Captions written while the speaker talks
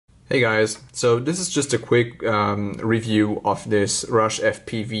Hey guys, so this is just a quick review of this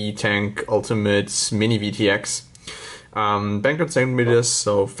RushFPV Tank Ultimate Mini VTX. Banknote sent me this,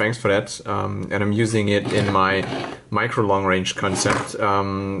 so thanks for that, and I'm using it in my micro long range concept.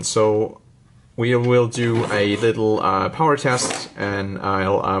 So we will do a little power test, and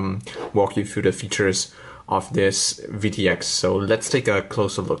I'll walk you through the features of this VTX. So let's take a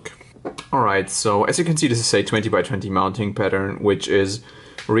closer look. Alright, so as you can see, this is a 20 by 20 mounting pattern, which is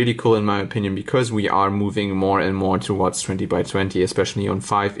really cool in my opinion because we are moving more and more towards 20 by 20, especially on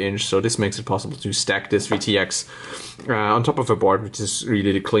 5-inch. So this makes it possible to stack this VTX on top of a board, which is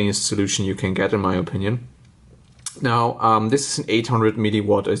really the cleanest solution you can get in my opinion. Now this is an 800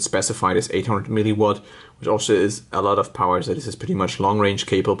 milliwatt, it's specified as 800 milliwatt, which also is a lot of power, so this is pretty much long range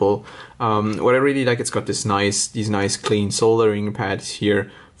capable. What I really like, it's got these nice clean soldering pads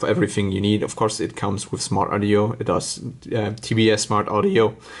here for everything you need. Of course it comes with smart audio, it does TBS smart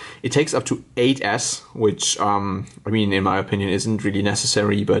audio. It takes up to 8S, which I mean in my opinion isn't really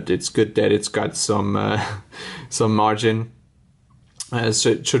necessary, but it's good that it's got some margin. So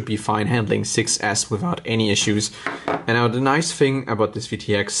it should be fine handling 6S without any issues. And now the nice thing about this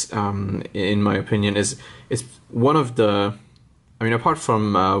VTX, in my opinion, is it's one of the, I mean, apart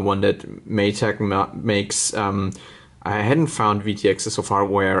from one that Maytag makes, I hadn't found VTXs so far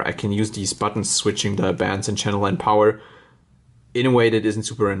where I can use these buttons switching the bands and channel and power in a way that isn't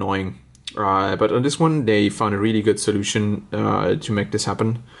super annoying. But on this one, they found a really good solution to make this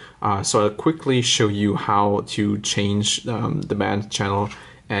happen. So I'll quickly show you how to change the band, channel,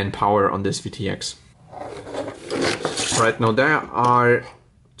 and power on this VTX. Right, now there are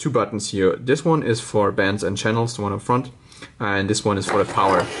two buttons here. This one is for bands and channels, the one up front, and this one is for the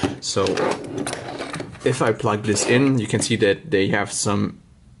power. So if I plug this in, you can see that they have some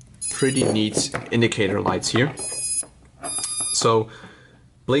pretty neat indicator lights here. So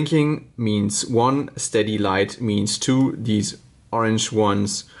blinking means 1, steady light means 2. These orange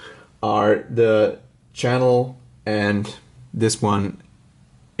ones are the channel, and this one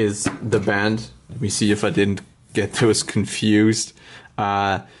is the band. Let me see if I didn't get those confused.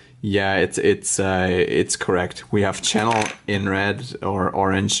 Yeah, it's correct. We have channel in red or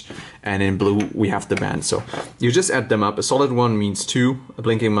orange, and in blue we have the band. So you just add them up. A solid one means 2, a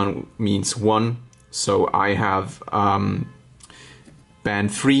blinking one means 1. So I have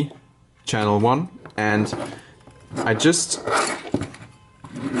band 3, channel 1, and I just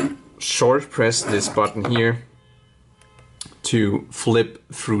short press this button here to flip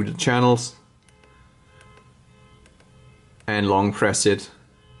through the channels and long press it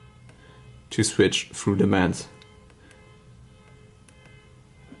to switch through the bands.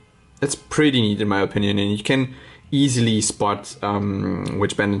 That's pretty neat in my opinion, and you can easily spot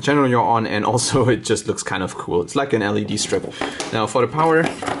which band and channel you're on, and also it just looks kind of cool. It's like an LED strip. Now for the power,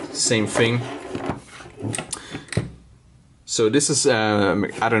 same thing. So this is,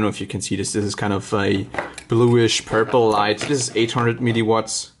 I don't know if you can see this, this is kind of a bluish purple light. This is 800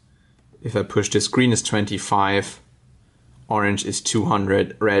 milliwatts. If I push this, green is 25, orange is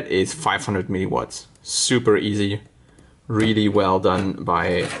 200, red is 500 milliwatts. Super easy, really well done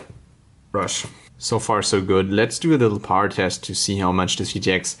by Rush. So far so good. Let's do a little power test to see how much this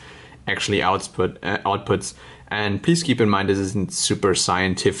VTX actually outputs. And please keep in mind this isn't super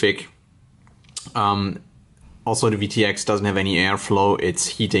scientific. Also the VTX doesn't have any airflow, it's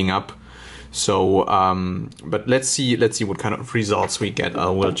heating up. So, but let's see what kind of results we get. I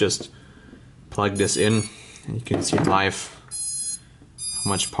will just plug this in and you can see live how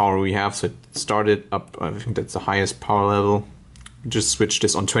much power we have. So it started up, I think that's the highest power level. Just switch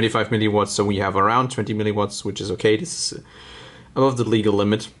this on 25 milliwatts, so we have around 20 milliwatts, which is okay. This is above the legal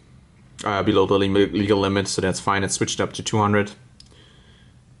limit, below the legal limit, so that's fine. It switched up to 200.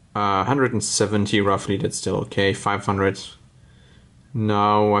 170 roughly, that's still okay. 500.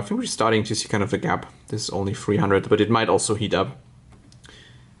 Now I think we're starting to see kind of a gap. This is only 300, but it might also heat up.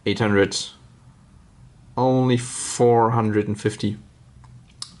 800. Only 450.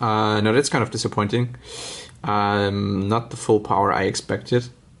 No, that's kind of disappointing. Not the full power I expected.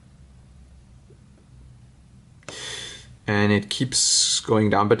 And it keeps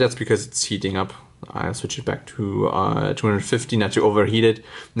going down, but that's because it's heating up. I'll switch it back to 250, not to overheat it.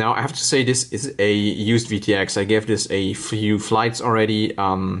 Now I have to say this is a used VTX. I gave this a few flights already.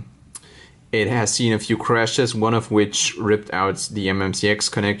 It has seen a few crashes, one of which ripped out the MMCX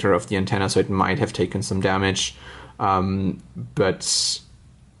connector of the antenna, so it might have taken some damage. But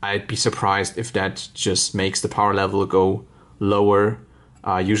I'd be surprised if that just makes the power level go lower.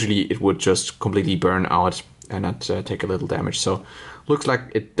 Usually it would just completely burn out and not take a little damage. So looks like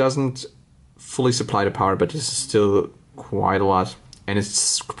it doesn't fully supply the power, but this is still quite a lot. and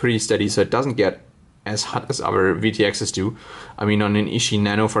it's pretty steady, so it doesn't get as hot as other VTXs do. I mean, on an Ishi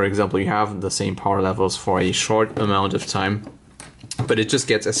Nano, for example, you have the same power levels for a short amount of time, but it just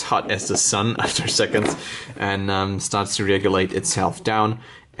gets as hot as the sun after seconds and starts to regulate itself down,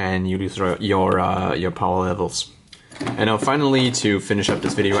 and you lose your power levels. And now finally, to finish up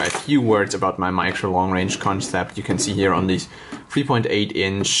this video, a few words about my micro long range concept. You can see here on these 3.8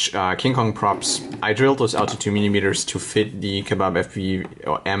 inch King Kong props, I drilled those out to 2mm to fit the Kebab FPV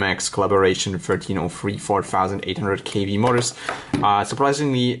or MX collaboration 1303 4800 kV motors.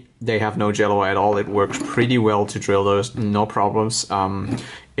 Surprisingly, they have no jello at all. It works pretty well to drill those, no problems.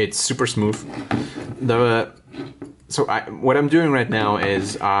 It's super smooth. So what I'm doing right now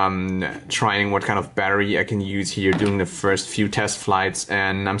is trying what kind of battery I can use here, doing the first few test flights,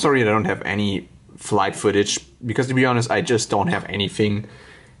 and I'm sorry I don't have any flight footage, because to be honest, I just don't have anything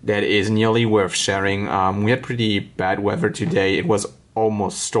that is nearly worth sharing. We had pretty bad weather today. It was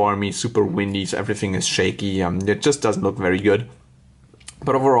almost stormy, super windy, so everything is shaky. It just doesn't look very good.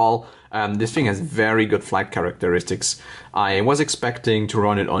 But overall, this thing has very good flight characteristics. I was expecting to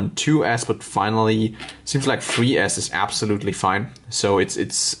run it on 2S, but finally seems like 3S is absolutely fine. So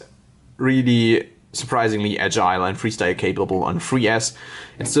it's really surprisingly agile and freestyle capable on 3S.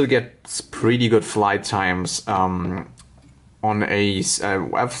 It still gets pretty good flight times. On a,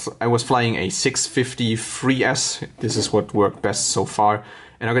 I was flying a 650 3S. This is what worked best so far,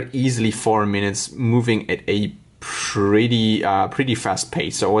 and I got easily 4 minutes moving at a pretty fast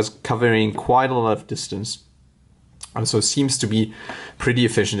pace. So I was covering quite a lot of distance. So it seems to be pretty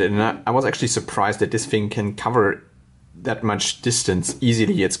efficient, and I was actually surprised that this thing can cover that much distance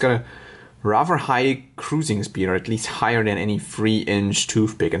easily. It's got a rather high cruising speed, or at least higher than any 3-inch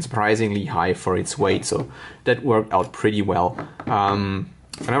Toothpick, and surprisingly high for its weight. So that worked out pretty well.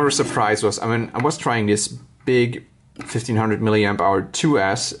 Another surprise was, I was trying this big 1500 milliamp hour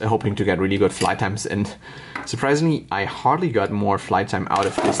 2S, hoping to get really good flight times, and surprisingly, I hardly got more flight time out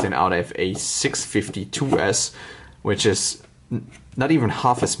of this than out of a 650 2S, which is not even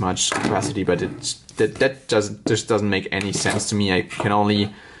half as much capacity, but that just doesn't make any sense to me. I can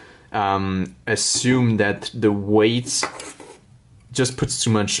only assume that the weight just puts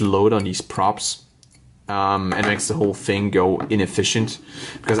too much load on these props and makes the whole thing go inefficient.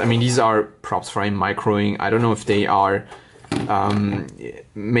 Because I mean, these are props for a microing. I don't know if they are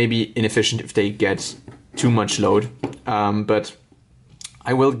maybe inefficient if they get too much load, but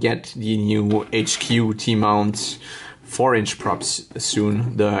I will get the new HQ T-mount 4-inch props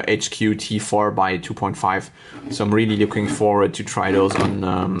soon, the HQ T4 by 2.5. So I'm really looking forward to try those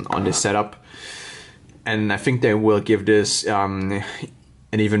on this setup, and I think they will give this an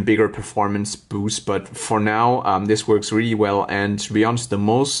even bigger performance boost. But for now, this works really well, and to be honest, the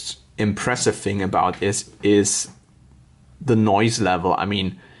most impressive thing about this is the noise level. I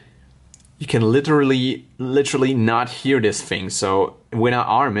mean, you can literally not hear this thing. So when I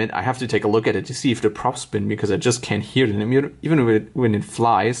arm it, I have to take a look at it to see if the props spin, because I just can't hear it. And even when it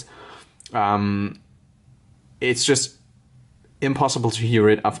flies, it's just impossible to hear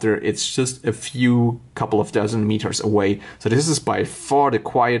it after it's just a couple of dozen meters away. So this is by far the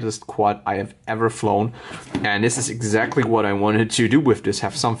quietest quad I have ever flown, and this is exactly what I wanted to do with this.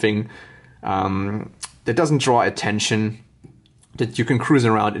 Have something that doesn't draw attention, that you can cruise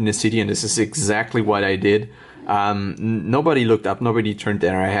around in the city, and this is exactly what I did. Nobody looked up, nobody turned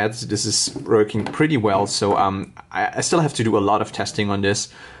their heads. This is working pretty well. So I still have to do a lot of testing on this,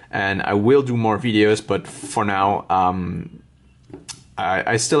 and I will do more videos, but for now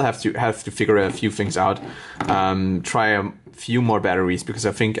I still have to figure a few things out, try a few more batteries, because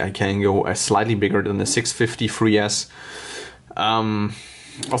I think I can go slightly bigger than the 650 3S.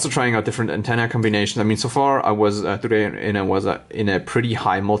 Also trying out different antenna combinations. I mean, so far I was today in a pretty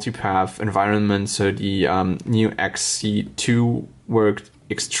high multipath environment, so the new XC2 worked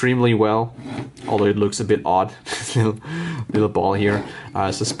extremely well, although it looks a bit odd. little ball here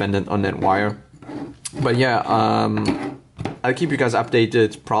suspended on that wire. But yeah, I'll keep you guys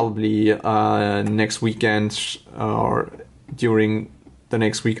updated probably next weekend, or during the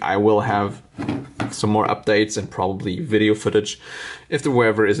next week I will have some more updates and probably video footage if the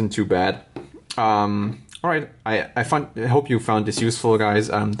weather isn't too bad. Alright, I hope you found this useful, guys.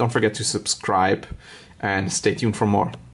 Don't forget to subscribe and stay tuned for more.